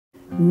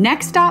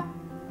Next stop,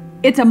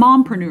 it's a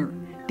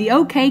mompreneur, the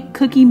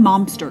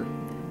OKCookiemomster.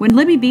 When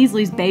Libby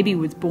Beasley's baby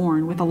was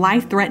born with a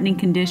life-threatening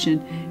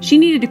condition, she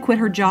needed to quit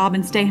her job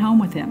and stay home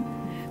with him.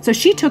 So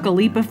she took a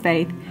leap of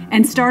faith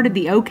and started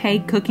the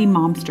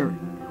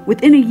OKCookiemomster.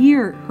 Within a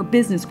year, her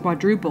business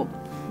quadrupled.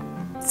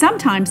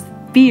 Sometimes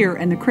fear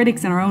and the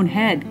critics in our own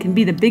head can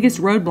be the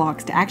biggest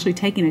roadblocks to actually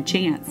taking a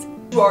chance.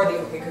 You are the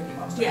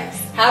OKCookiemomster.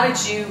 Yes. How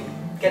did you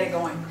get it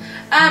going?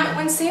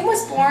 When Sam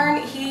was born,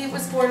 he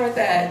was born with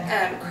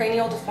a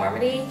cranial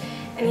deformity,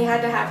 and he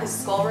had to have his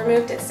skull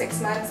removed at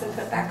 6 months and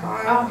put back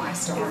on. Oh my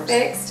stars. And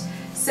fixed.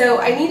 So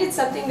I needed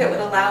something that would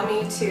allow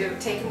me to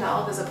take him to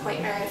all of his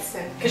appointments.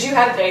 Because you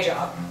had a day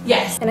job.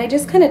 Yes. And I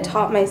just kind of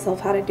taught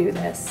myself how to do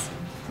this.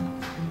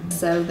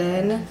 So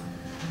then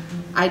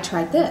I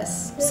tried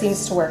this.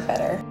 Seems to work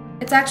better.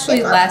 It's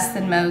actually less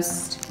than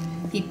most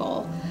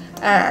people.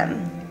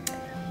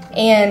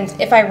 And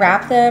if I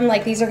wrap them,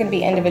 like these are going to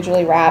be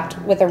individually wrapped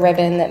with a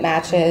ribbon that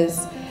matches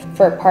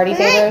for party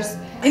favors.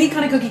 Any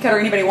kind of cookie cutter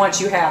anybody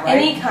wants, you have, right?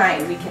 Any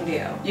kind we can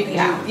do. You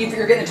can do.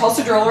 You're getting a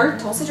Tulsa driller.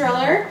 Tulsa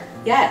driller,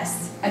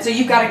 yes. And so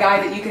you've got a guy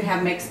that you can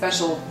have make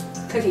special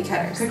Cookie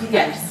cutters.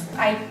 Yes.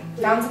 I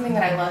found something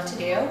that I love to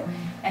do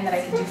and that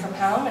I could do from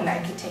home and I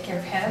could take care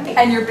of him.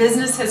 And your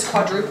business has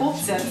quadrupled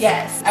since?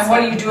 Yes. And what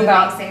do you do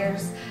about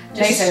naysayers?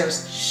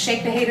 Naysayers.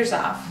 Shake the haters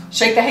off.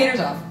 Shake the haters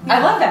off. Yeah.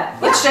 I love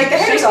that. Let's shake the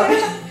haters Shake off. the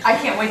haters. I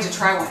can't wait to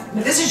try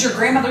one. This is your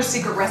grandmother's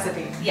secret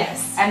recipe.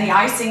 Yes. And the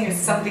icing is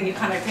something you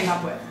kind of came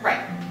up with. Right.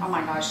 Oh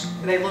my gosh,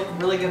 they look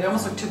really good. They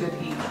almost look too good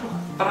to eat.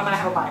 But I'm gonna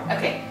have a bite.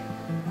 Okay.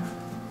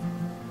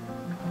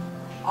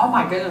 Oh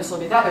my goodness,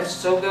 Libby, that is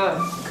so good.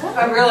 Good.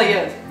 That really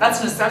is. That's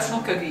an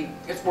exceptional cookie.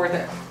 It's worth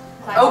it.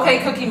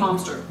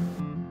 OKCookiemomster.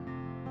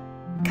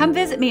 Come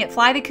visit me at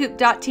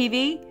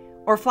flythecoop.tv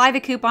or Fly the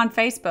Coop on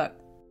Facebook.